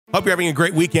Hope you're having a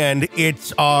great weekend.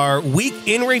 It's our week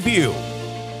in review.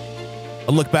 A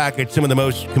look back at some of the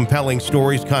most compelling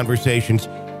stories, conversations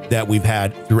that we've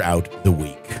had throughout the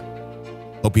week.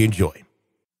 Hope you enjoy.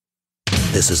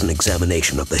 This is an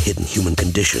examination of the hidden human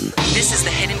condition. This is the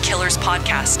Hidden Killers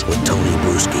Podcast with Tony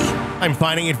Bruschi. I'm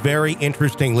finding it very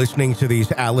interesting listening to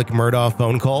these Alec Murdaugh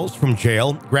phone calls from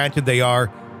jail. Granted, they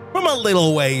are from a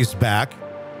little ways back,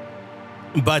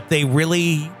 but they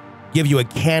really give you a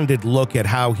candid look at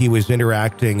how he was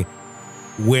interacting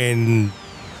when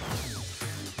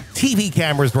TV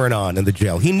cameras weren't on in the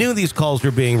jail. He knew these calls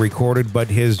were being recorded, but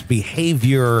his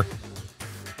behavior,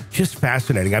 just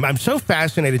fascinating. I'm so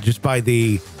fascinated just by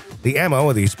the MO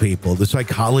of these people, the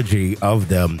psychology of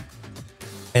them,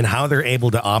 and how they're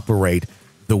able to operate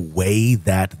the way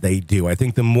that they do. I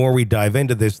think the more we dive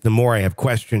into this, the more I have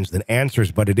questions than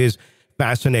answers, but it is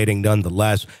fascinating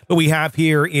nonetheless. What we have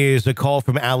here is a call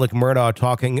from Alec Murdaugh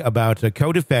talking about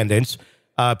co-defendants,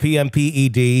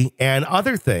 PMPED, and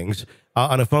other things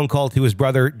on a phone call to his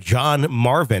brother, John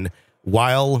Marvin,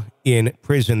 while in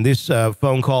prison. This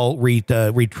phone call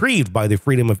retrieved by the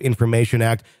Freedom of Information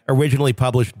Act, originally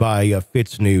published by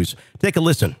Fitz News. Take a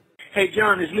listen. Hey,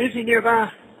 John, is Lizzie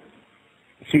nearby?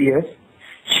 She is.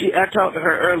 I talked to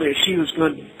her earlier. She was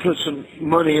going to put some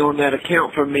money on that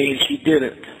account for me, and she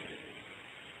didn't.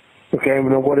 Okay,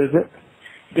 well, what is it?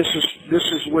 This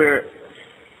is where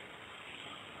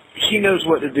she knows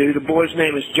what to do. The boy's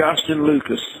name is Justin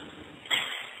Lucas.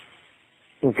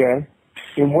 Okay.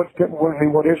 And what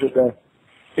is it then?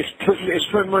 It's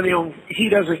putting money on. He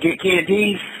doesn't get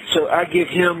canteen, so I give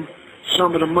him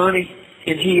some of the money,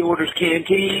 and he orders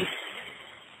canteen.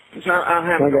 So I'm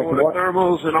having to order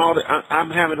thermals and all that. I'm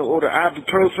having to order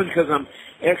ibuprofen because I'm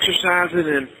exercising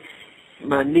and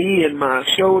my knee and my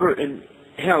shoulder, and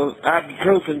hell,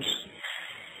 ibuprofen's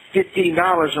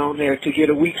 $15 on there to get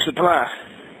a week's supply.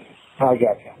 I got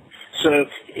you. So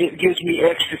it gives me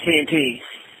extra canteen.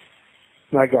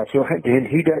 I got you. And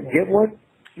he doesn't get one?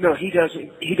 No, he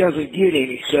doesn't get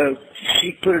any. So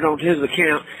she put it on his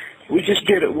account. We just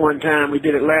did it one time. We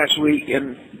did it last week,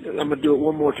 and I'm going to do it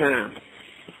one more time.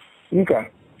 Okay.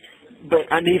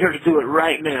 But I need her to do it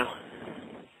right now.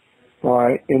 All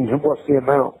right. And what's the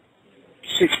amount?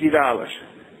 $60.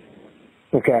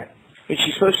 Okay. And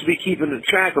she's supposed to be keeping a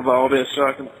track of all this so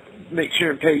I can make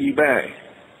sure and pay you back.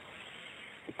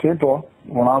 10-4.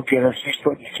 Well, I'll get her. She's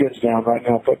putting the kids down right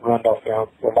now, putting Murdaugh down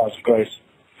for lots of grace.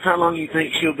 How long do you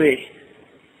think she'll be?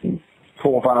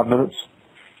 4 or 5 minutes.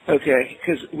 Okay,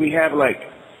 because we have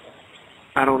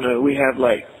we have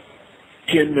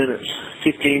 10 minutes,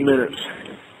 15 minutes.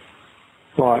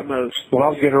 All right. Most. Well,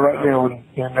 I'll get her right now and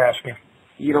ask her.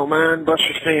 You don't mind?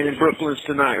 Buster's staying in Brooklyn's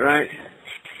tonight, right?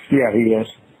 Yeah, he is.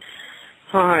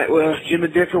 All right, well, Jim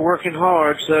and Dick are working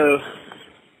hard, so...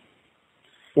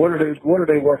 What are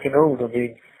they working on? I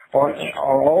mean,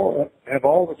 have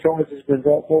all the charges been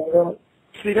brought forward?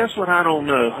 See, that's what I don't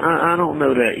know. I don't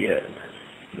know that yet.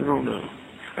 I don't know.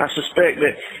 I suspect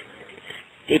that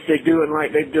if they do it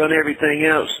like they've done everything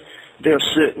else, they'll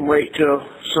sit and wait till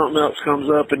something else comes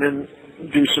up and then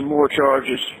do some more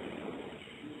charges.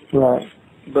 Right.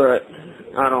 But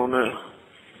I don't know.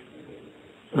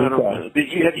 I don't know. Have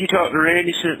you talked to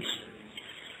Randy since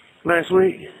last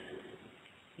week?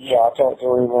 Yeah, I talked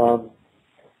to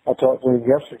him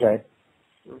yesterday.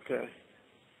 Okay.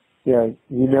 Yeah,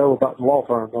 you know about the law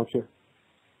firm, don't you?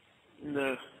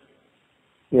 No.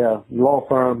 Yeah, the law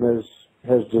firm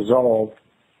has dissolved,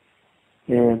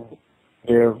 and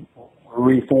they're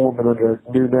reforming under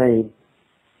a new name.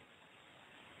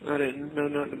 I didn't know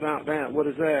nothing about that. What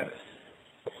is that?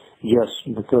 Yes,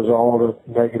 because of all the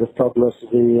negative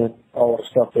publicity and all the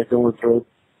stuff they're going through.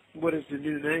 What is the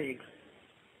new name?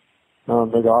 They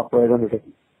operate under the...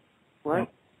 What?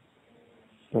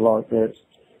 The law. It's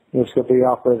going to be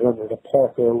operated under the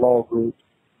Parker Law Group.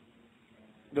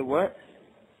 The what?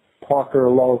 Parker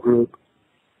Law Group.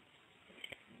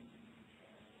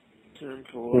 And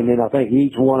then I think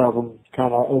each one of them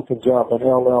kind of opens up an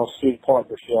LLC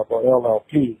partnership or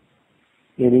LLP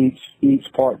in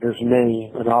each partner's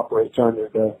name and operates under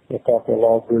the Parker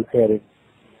Law Group heading.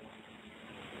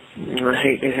 I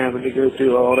hate having to go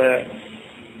through all that.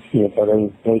 Yeah, but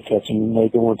they catch them. They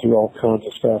going through all kinds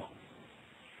of stuff.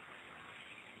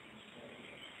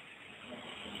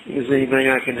 Is there anything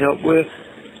I can help with?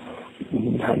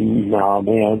 Nah,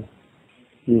 man.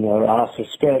 You know, I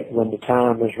suspect when the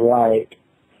time is right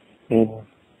and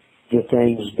the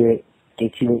things that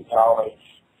you acknowledge,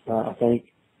 I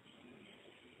think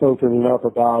opening up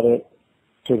about it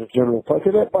to the general public.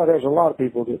 Because there's a lot of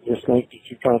people that just think that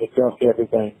you're trying to duck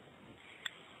everything.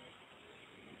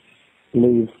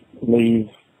 Leave,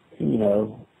 you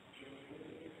know,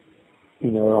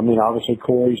 You know, I mean, obviously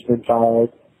Corey's been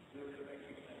fired.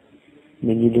 I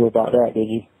mean, you knew about that, didn't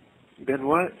you? Been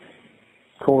what?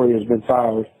 Corey has been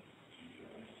fired.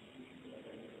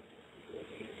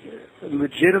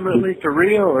 Legitimately, for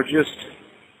real, or just?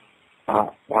 I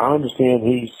understand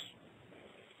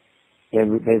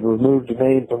they've removed the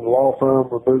name from the law firm,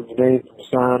 removed the name from the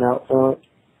sign out front,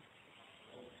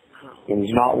 and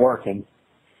he's not working.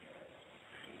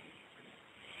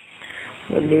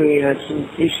 I knew he had some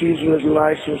issues with the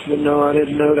license, but no, I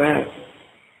didn't know that.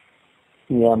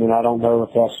 Yeah, I mean, I don't know if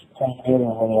that's permanent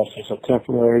or whether that's just a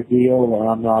temporary deal, or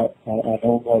I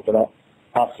don't know, but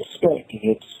I suspect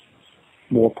it's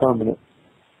more permanent.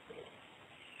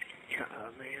 Oh,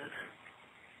 man.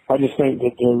 I just think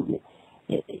that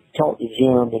talk to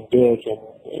Jim and Dick,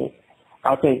 and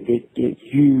I think that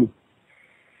you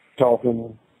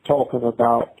talking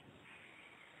about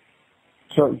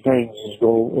certain things is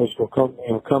going to come,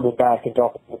 coming back and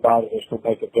talking about it is going to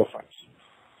make a difference.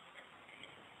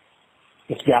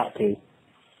 It's got to. I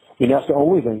mean, that's the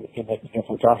only thing that can make a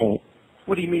difference, I think.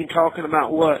 What do you mean talking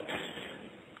about what?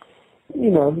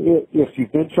 You know, if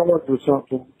you've been charged with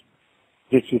something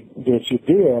that you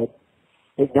did,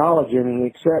 acknowledging and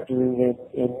accepting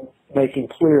and making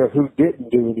clear who didn't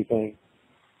do anything.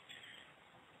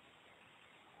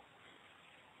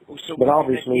 So but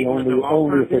obviously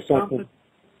only if there's something.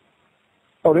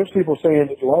 Oh, there's people saying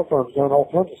that the law firm's done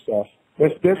all kinds of stuff.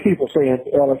 There's people saying,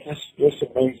 Alex, it's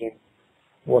amazing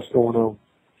what's going on.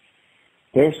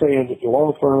 They're saying that the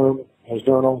law firm has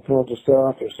done all kinds of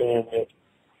stuff. They're saying that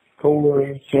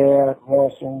Corey, Chad,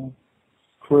 Russell,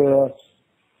 Chris,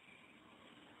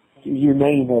 you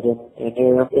name it, and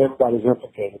everybody's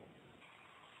implicated.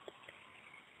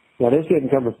 Now, this isn't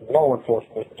coming from law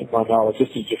enforcement, to my knowledge. This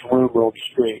is just rumor on the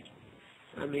street.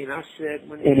 I mean, I said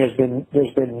when... And there's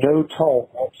been no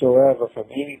talk whatsoever from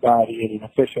anybody in an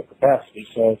official capacity.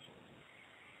 So,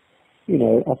 you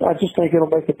know, I just think it'll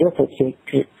make a difference.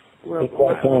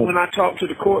 When I talked to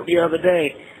the court the other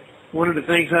day, one of the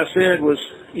things I said was,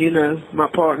 you know, my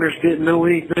partners didn't know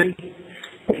anything.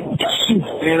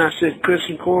 And I said, Chris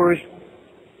and Corey,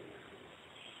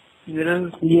 you know?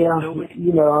 Yeah,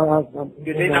 you know,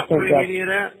 did they not bring any of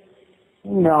that?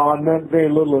 No, I meant very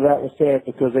little of that was said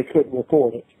because they couldn't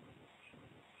report it.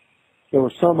 There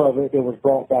was some of it that was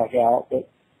brought back out, but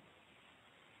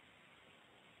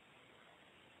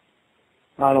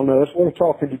I don't know. It's worth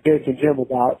talking to Dick and Jim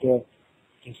about to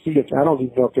see if, I don't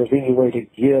even know if there's any way to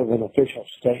give an official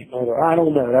statement, or I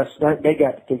don't know. They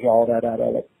got to figure all that out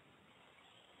of it.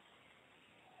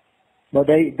 But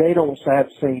they don't have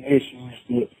the same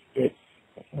issues that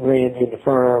Randy and the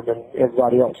firm and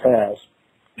everybody else has.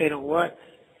 They don't what?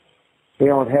 They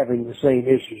aren't having the same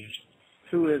issues.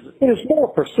 Who is it? It's more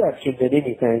perception than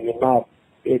anything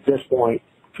at this point.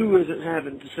 Who isn't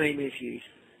having the same issues?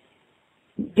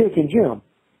 Dick and Jim.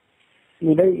 I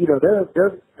mean,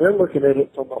 they're looking at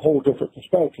it from a whole different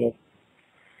perspective.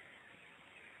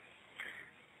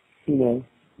 You know,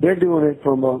 they're doing it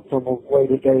from a way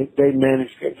that they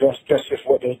manage. That's just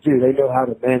what they do. They know how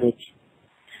to manage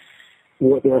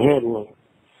what they're handling.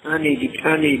 I need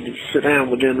to sit down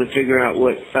with them and figure out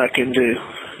what I can do.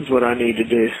 Is what I need to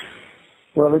do.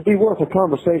 Well, it'd be worth a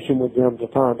conversation with them to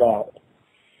find out.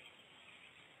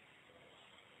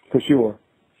 For sure.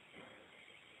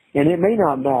 And it may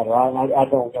not matter. I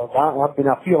don't know. I mean,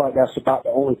 I feel like that's about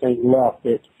the only thing left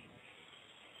that,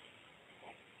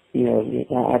 you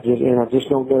know, I just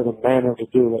don't know the manner to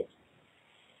do it.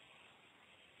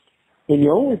 And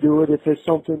you only do it if it's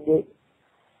something that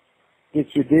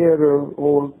you did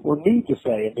or need to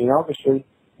say. I mean, obviously,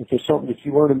 if it's something that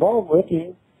you weren't involved with,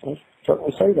 you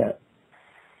certainly say that.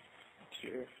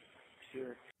 Sure.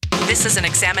 This is an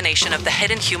examination of the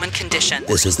hidden human condition.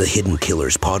 This is the Hidden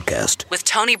Killers Podcast. With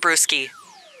Tony Bruschi.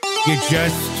 You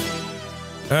just...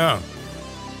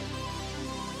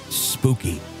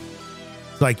 spooky.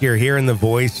 It's like you're hearing the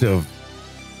voice of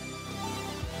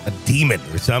a demon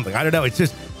or something. I don't know. It's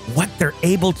just what they're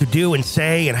able to do and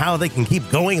say and how they can keep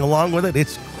going along with it.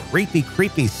 It's creepy,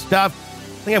 creepy stuff.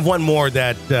 I think I have one more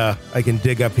that I can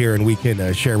dig up here and we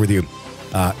can share with you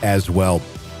as well.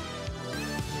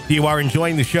 If you are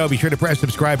enjoying the show, be sure to press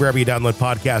subscribe wherever you download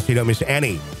podcasts so you don't miss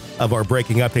any of our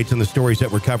breaking updates and the stories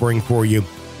that we're covering for you.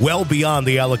 Well beyond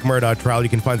the Alec Murdaugh trial, you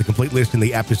can find the complete list in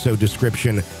the episode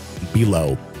description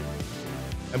below.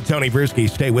 I'm Tony Bruschi.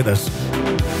 Stay with us.